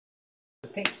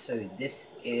Okay, so this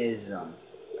is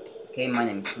okay, my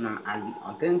name is Sam and we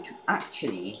are going to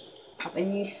actually have a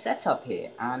new setup here,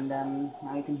 and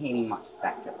now you can hear me much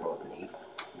better probably.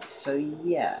 So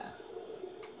yeah.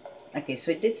 Okay,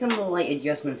 so I did some light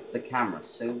adjustments to the camera.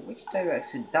 So which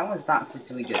direction? That was that,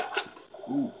 so we go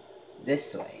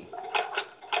this way.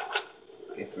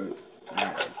 Go through.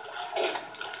 There it is.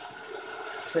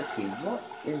 So let's see, what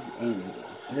is in here?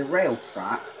 There's a rail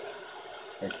track.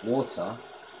 There's water.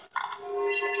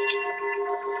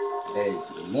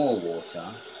 There's more water.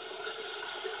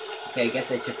 Okay, I guess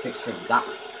I took a picture of that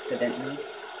accidentally.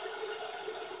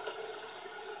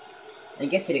 I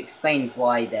guess it explains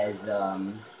why there's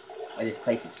why this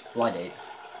place is flooded.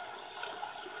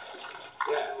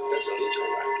 Yeah, that's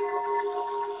incorrect.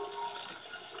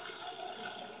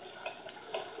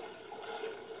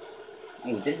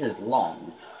 Oh, this is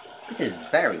long. This is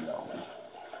very long.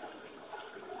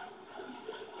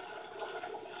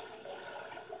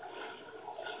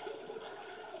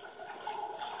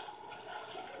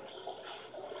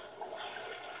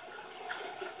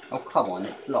 Oh, come on,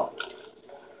 it's locked.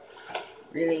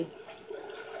 Really?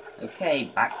 Okay,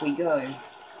 back we go.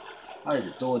 Oh, there's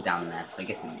a door down there, so I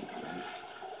guess it makes sense.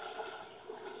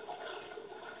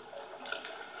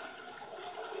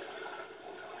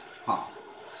 Huh.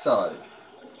 So,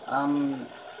 I'm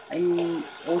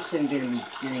also going to be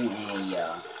doing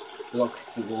a Block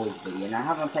City Wars video, and I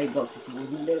haven't played Block City Wars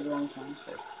in a bit of a long time,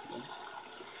 so yeah.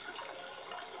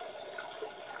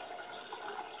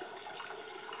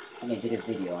 I think I did a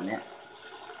video on it.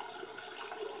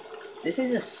 This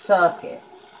is a circuit.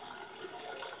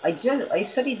 I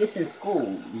studied this in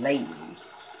school lately.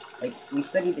 Like, we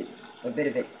studied it, a bit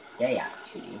of it today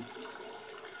actually.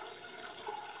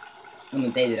 On the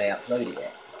day that I uploaded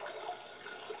it.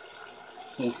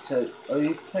 Okay, so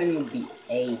open would be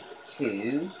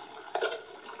A2.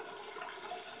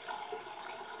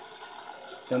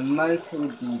 The motor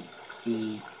would be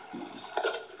B2.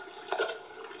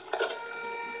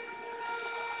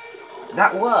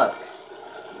 That works!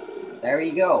 There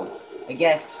you go. I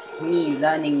guess me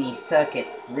learning these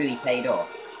circuits really paid off.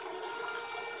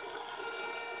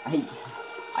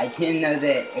 I didn't know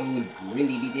that it would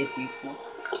really be this useful.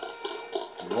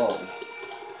 Whoa.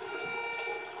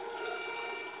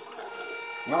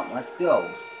 Well, let's go.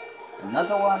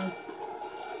 Another one.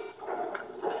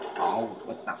 Oh,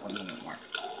 what's that one anymore?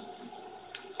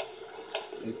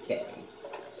 Okay.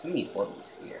 So many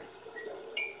bottles here.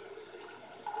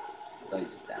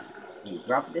 Loads of them. Can you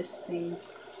grab this thing?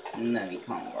 No, you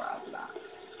can't grab that.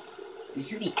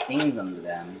 There's usually things under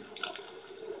them.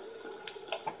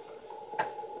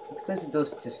 Let's close the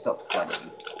doors to stop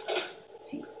flooding.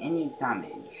 See any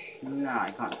damage? No,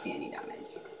 I can't see any damage.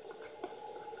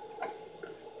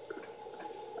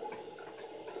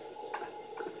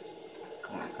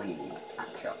 Oh, I can't even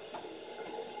catch up.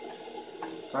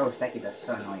 Spiral staircases are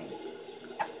so annoying.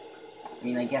 I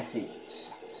mean, I guess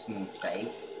it's small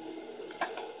space.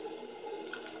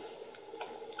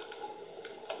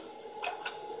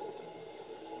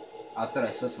 I thought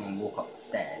I saw someone walk up the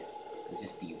stairs. It was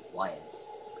just the wires.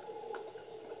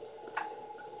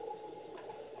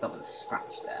 Double a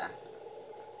scratch there.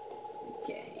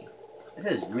 Okay. This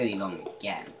is really long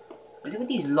again. Is it with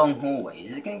these long hallways?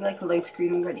 Is it going to be like a load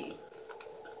screen already?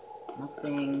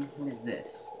 Nothing. What is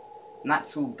this?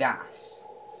 Natural gas.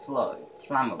 Flow.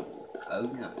 Flammable. Oh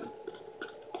no.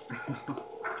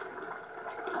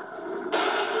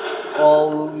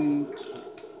 Oh.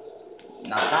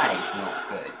 Now that is not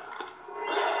good.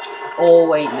 Oh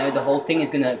wait, no, the whole thing is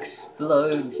going to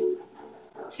explode.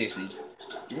 Seriously.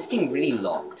 Is this thing really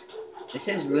locked? This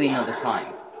is really not the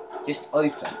time. Just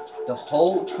open. The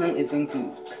whole tunnel is going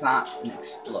to collapse and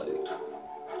explode.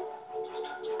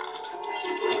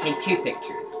 I take 2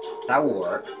 pictures. That will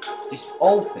work. Just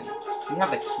open. Do you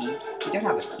have a key? You don't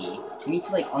have a key. You need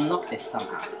to like unlock this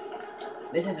somehow.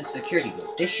 This is a security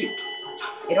door. This should...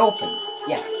 It opened.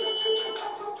 Yes.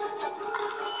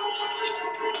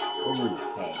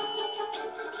 Okay.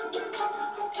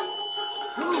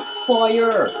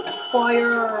 Fire!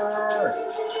 Fire!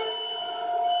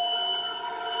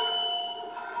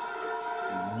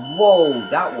 Whoa,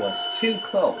 that was too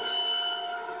close.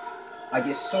 I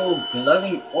just saw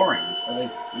glowing orange. I was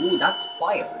like, ooh, that's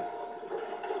fire.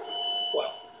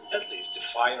 Well, at least the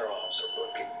fire alarms are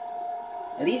working.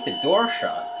 At least the door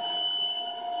shuts.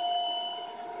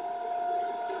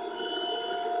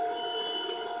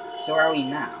 So where are we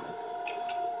now?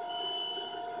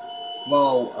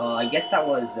 Well, I guess that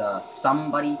was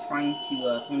somebody trying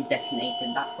to, someone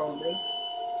detonated that probably.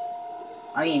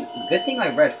 I mean, good thing I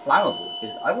read flammable,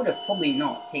 because I would have probably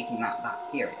not taken that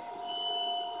seriously.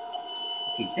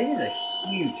 Let's See, this is a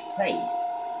huge place.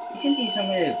 It seems to be some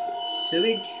kind of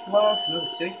sewage works, another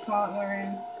sewage plant we're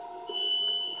in.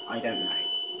 I don't know.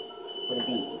 What are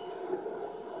these?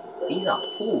 These are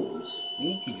pools. We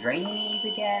need to drain these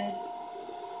again.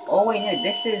 Oh wait, no,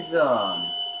 this is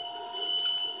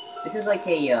like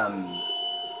a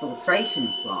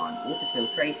filtration plant, water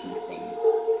filtration thing.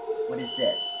 What is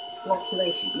this?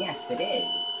 Flocculation. Yes, it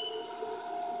is.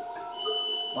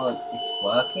 Oh, it's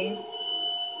working.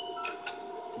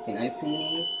 You can open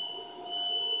these.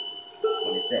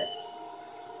 What is this?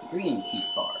 Green key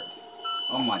card.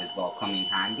 Oh, might as well come in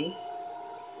handy.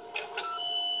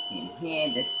 In here,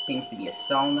 this seems to be a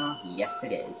sauna. Yes,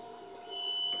 it is.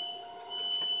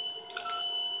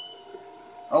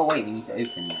 Oh wait, we need to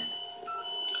open this.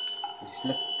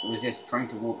 I was just trying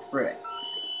to walk through it.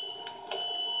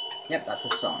 Yep, that's a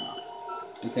sauna.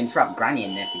 We can trap Granny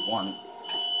in there if we want.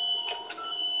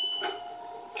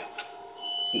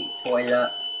 Let's see,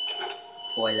 toilet.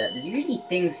 Toilet. There's usually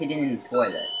things hidden in the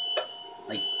toilet.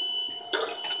 Like,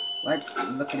 let's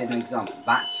look at an example.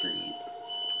 Batteries.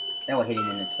 They were hidden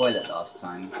in the toilet last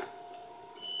time.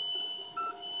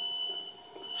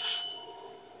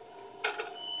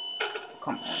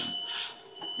 Come on.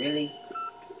 Really?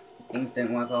 Things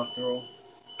don't work after all?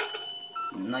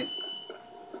 Nope.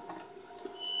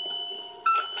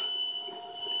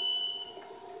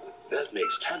 That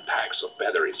makes 10 packs of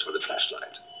batteries for the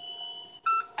flashlight.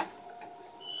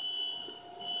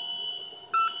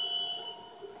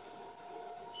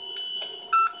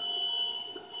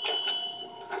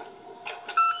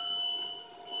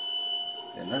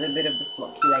 Another bit of the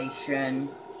flocculation.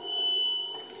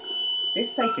 This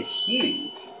place is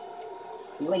huge.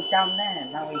 We went down there,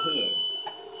 now we're here.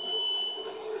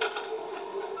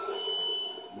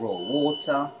 Raw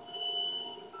water.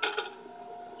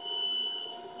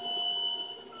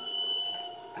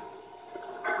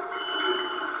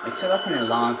 I saw like an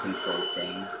alarm control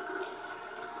thing.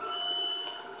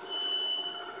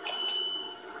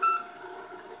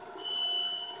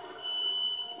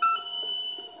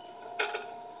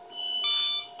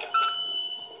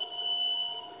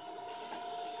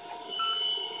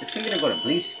 This computer got a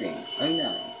blue screen. Oh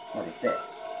no. What is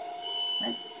this?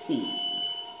 Let's see.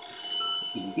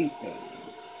 We can do things.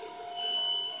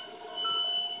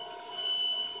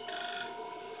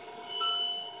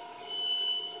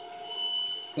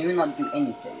 Can we not do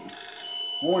anything?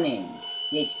 Warning.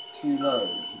 pH too low.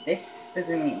 This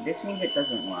means it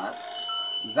doesn't work.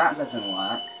 That doesn't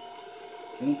work.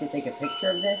 We need to take a picture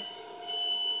of this?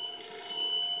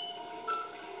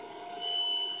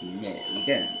 No, we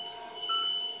don't.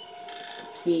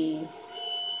 Key.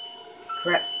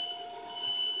 Correct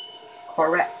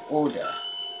order.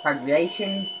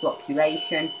 Coagulation,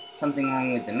 flocculation, something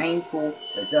wrong with the main pool,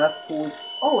 reserve pools.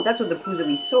 Oh, that's what the pools that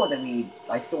we saw that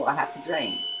I thought I had to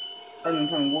drain.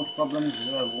 Incoming water problems,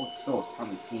 reserve water source,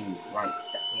 having clean right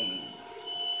settings.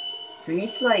 So we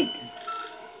need to like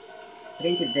put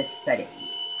into this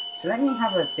settings. So let me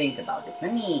have a think about this.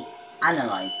 Let me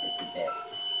analyze this a bit.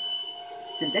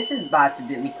 So this is bad, so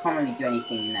that we can't really do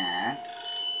anything there.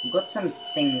 We've got some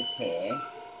things here.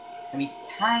 And we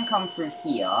can come through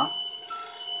here.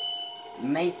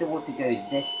 Make the water go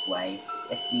this way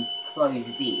if we close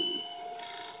these.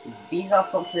 These are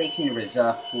flocculation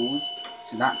reserve pools,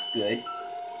 so that's good.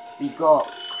 We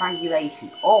got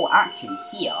coagulation. Oh, actually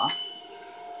here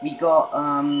we got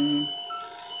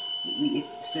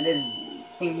so there's a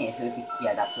thing here. So if we,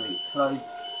 yeah, that's already closed.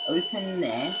 Open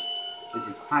this. There's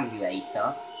a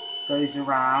coagulator. Goes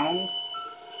around.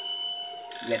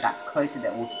 Yeah, that's close so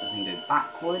that water doesn't go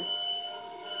backwards.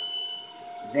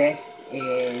 This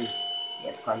is,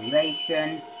 yes,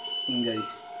 coagulation. Thing goes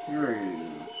through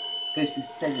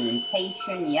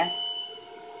sedimentation, yes.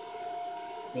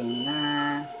 Thing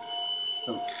there.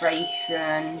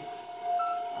 Filtration.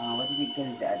 Where does it go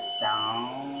there?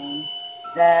 Down.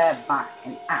 There, back,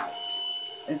 and out.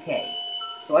 Okay.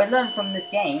 So I learned from this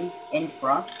game,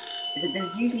 Infra, is that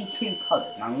there's usually two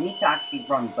colours. Now we need to actually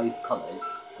run both colours,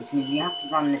 which means we have to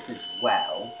run this as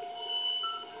well.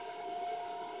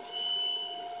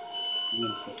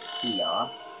 Into here. I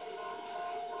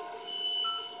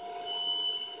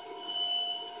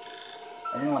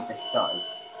don't know what this does.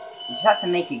 You just have to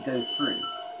make it go through.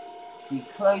 So you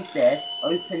close this,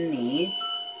 open these.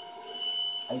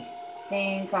 I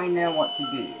think I know what to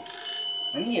do.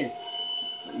 Let me just,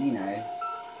 you know.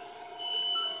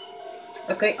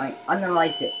 Okay, I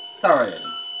analyzed it thoroughly.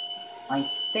 I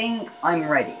think I'm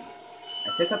ready.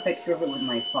 I took a picture of it with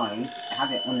my phone. I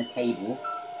have it on the table.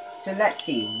 So let's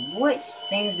see, which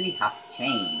things we have to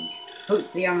change.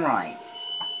 Hopefully I'm right.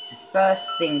 So first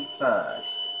thing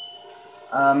first.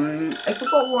 I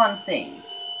forgot one thing.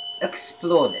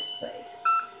 explore this place.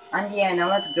 And yeah, now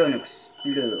let's go and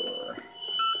explore.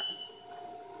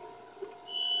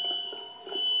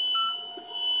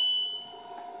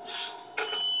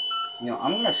 You know,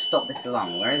 I'm gonna stop this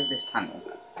alarm. Where is this panel?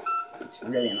 It's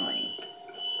really annoying.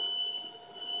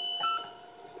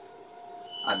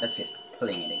 Ah, that's just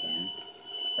pulling it again.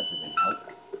 That doesn't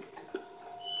help.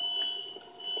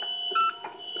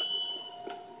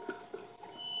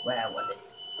 Where was it?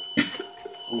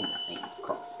 Ooh, that made me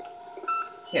cough.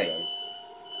 Here it is.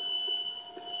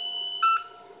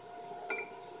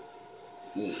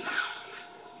 Yeah.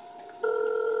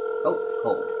 Oh,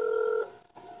 cold.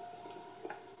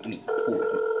 I mean, cool,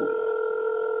 not cool.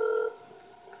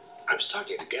 I'm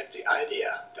starting to get the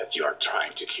idea that you are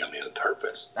trying to kill me on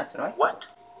purpose. That's right. What?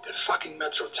 The fucking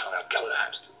metro tunnel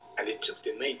collapsed, and it took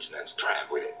the maintenance tram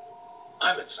with it.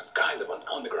 I'm at some kind of an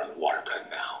underground water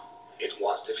plant now. It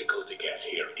was difficult to get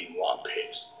here in one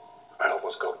piece. I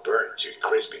almost got burned to a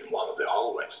crisp in one of the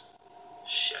hallways.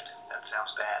 Shit, that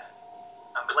sounds bad.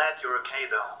 I'm glad you're okay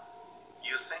though.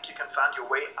 You think you can find your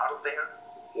way out of there?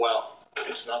 Well,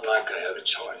 it's not like I have a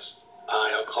choice.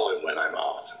 I'll call it when I'm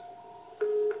out.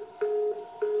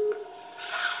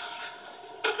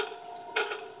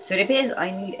 So it appears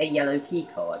I need a yellow key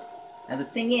card. Now the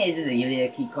thing is, there's a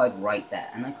yellow key card right there,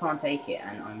 and I can't take it,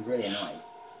 and I'm really annoyed.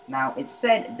 Now, it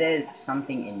said there's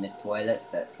something in the toilets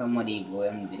that somebody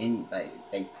didn't,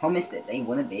 they promised that they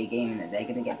won a big game and that they're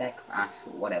gonna get their crash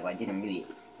or whatever. I didn't really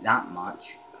that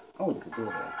much. Oh, there's a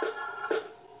door here.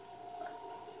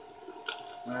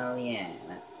 Well, yeah,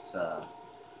 that's,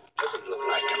 Doesn't look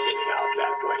like I'm getting out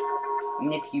that way. I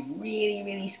mean, if you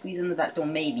really squeeze under that door,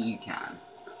 maybe you can.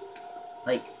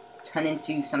 Like, turn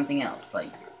into something else,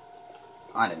 like,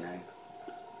 I don't know.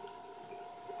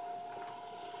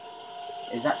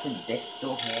 Is that to this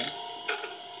door here?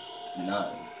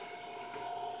 No.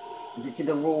 Is it to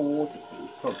the raw water thing?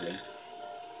 Probably.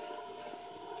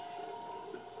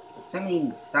 There's so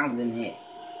many sounds in here.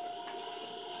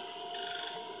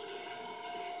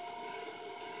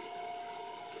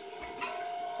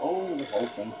 Oh, the whole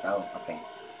thing fell. Okay.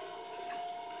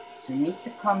 So we need to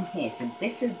come here. So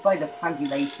this is by the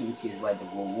tabulation, which is where the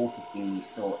raw water thing we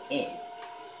saw is.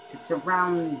 So it's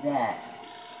around there.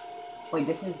 Wait,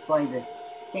 this is by the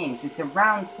thing. So it's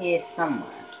around here somewhere.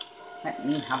 Let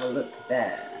me have a look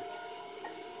there.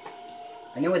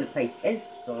 I know where the place is,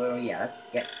 so yeah, let's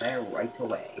get there right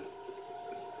away.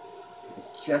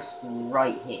 It's just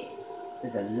right here.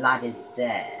 There's a ladder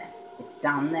there. It's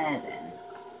down there then.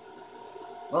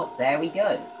 Well, there we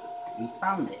go. We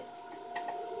found it.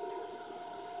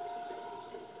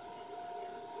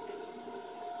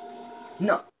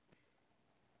 No.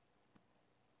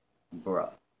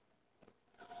 Bruh.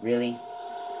 Really?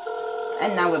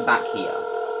 And now we're back here.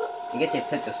 I guess it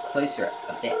puts us closer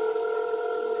a bit.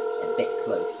 A bit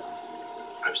closer.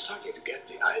 I'm starting to get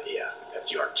the idea that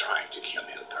you are trying to kill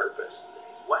me on purpose.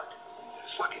 What? The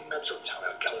fucking metro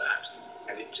tunnel collapsed,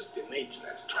 and it took the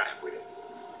maintenance tram with it.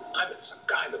 I'm at some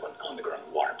kind of an underground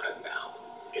water plant now.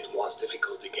 It was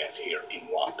difficult to get here in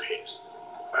one piece.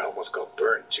 I almost got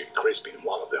burned to a crisp in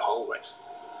one of the hallways.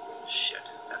 Shit,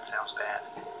 that sounds bad.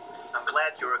 I'm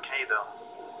glad you're okay though.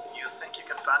 You think you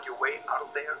can find your way out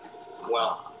of there?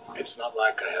 Well, it's not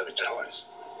like I have a choice.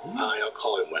 I'll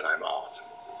call it when I'm out.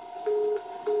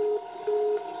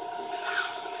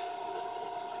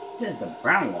 This is the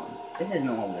brown one. This is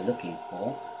not what we're looking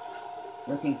for.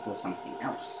 We're looking for something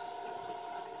else.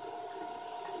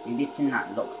 Maybe it's in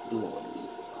that locked door we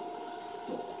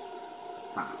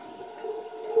found.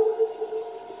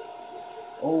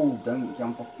 Oh, don't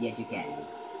jump off the edge again.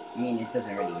 I mean, it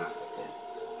doesn't really matter,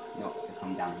 because not to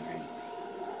come down here anyway.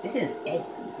 This is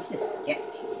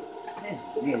sketchy. This is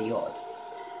really odd.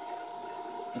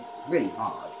 It's really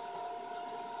hard.